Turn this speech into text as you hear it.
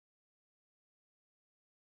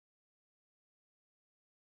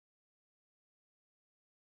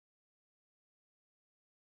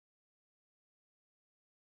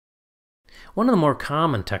One of the more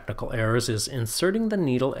common technical errors is inserting the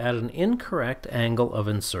needle at an incorrect angle of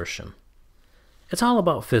insertion. It's all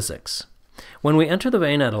about physics. When we enter the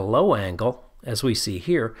vein at a low angle, as we see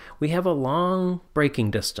here, we have a long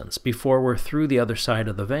braking distance before we're through the other side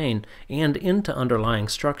of the vein and into underlying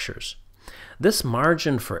structures. This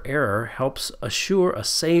margin for error helps assure a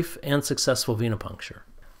safe and successful venipuncture.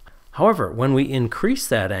 However, when we increase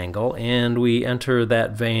that angle and we enter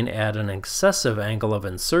that vein at an excessive angle of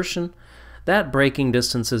insertion, that braking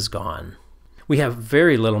distance is gone. We have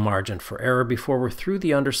very little margin for error before we're through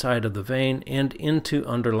the underside of the vein and into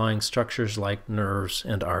underlying structures like nerves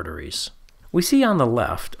and arteries. We see on the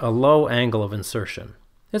left a low angle of insertion.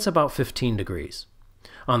 It's about 15 degrees.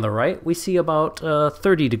 On the right, we see about a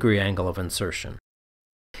 30-degree angle of insertion.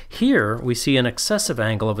 Here, we see an excessive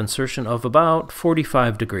angle of insertion of about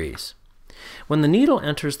 45 degrees. When the needle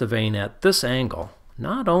enters the vein at this angle,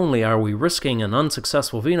 not only are we risking an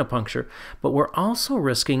unsuccessful venipuncture, but we're also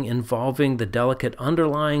risking involving the delicate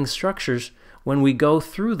underlying structures when we go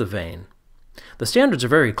through the vein. The standards are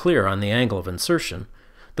very clear on the angle of insertion.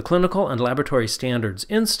 The Clinical and Laboratory Standards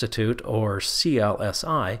Institute, or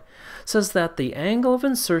CLSI, says that the angle of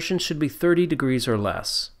insertion should be 30 degrees or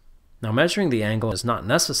less. Now, measuring the angle is not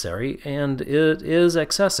necessary, and it is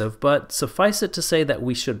excessive, but suffice it to say that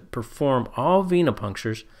we should perform all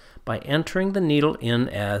venipunctures by entering the needle in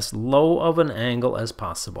as low of an angle as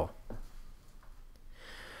possible.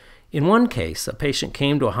 In one case, a patient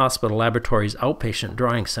came to a hospital laboratory's outpatient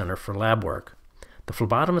drawing center for lab work. The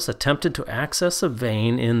phlebotomist attempted to access a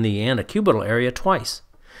vein in the antecubital area twice,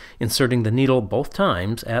 inserting the needle both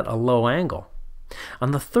times at a low angle.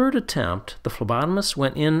 On the third attempt, the phlebotomist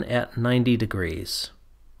went in at 90 degrees.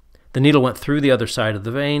 The needle went through the other side of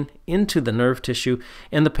the vein, into the nerve tissue,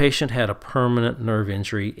 and the patient had a permanent nerve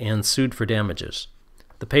injury and sued for damages.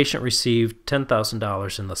 The patient received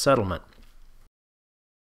 $10,000 in the settlement.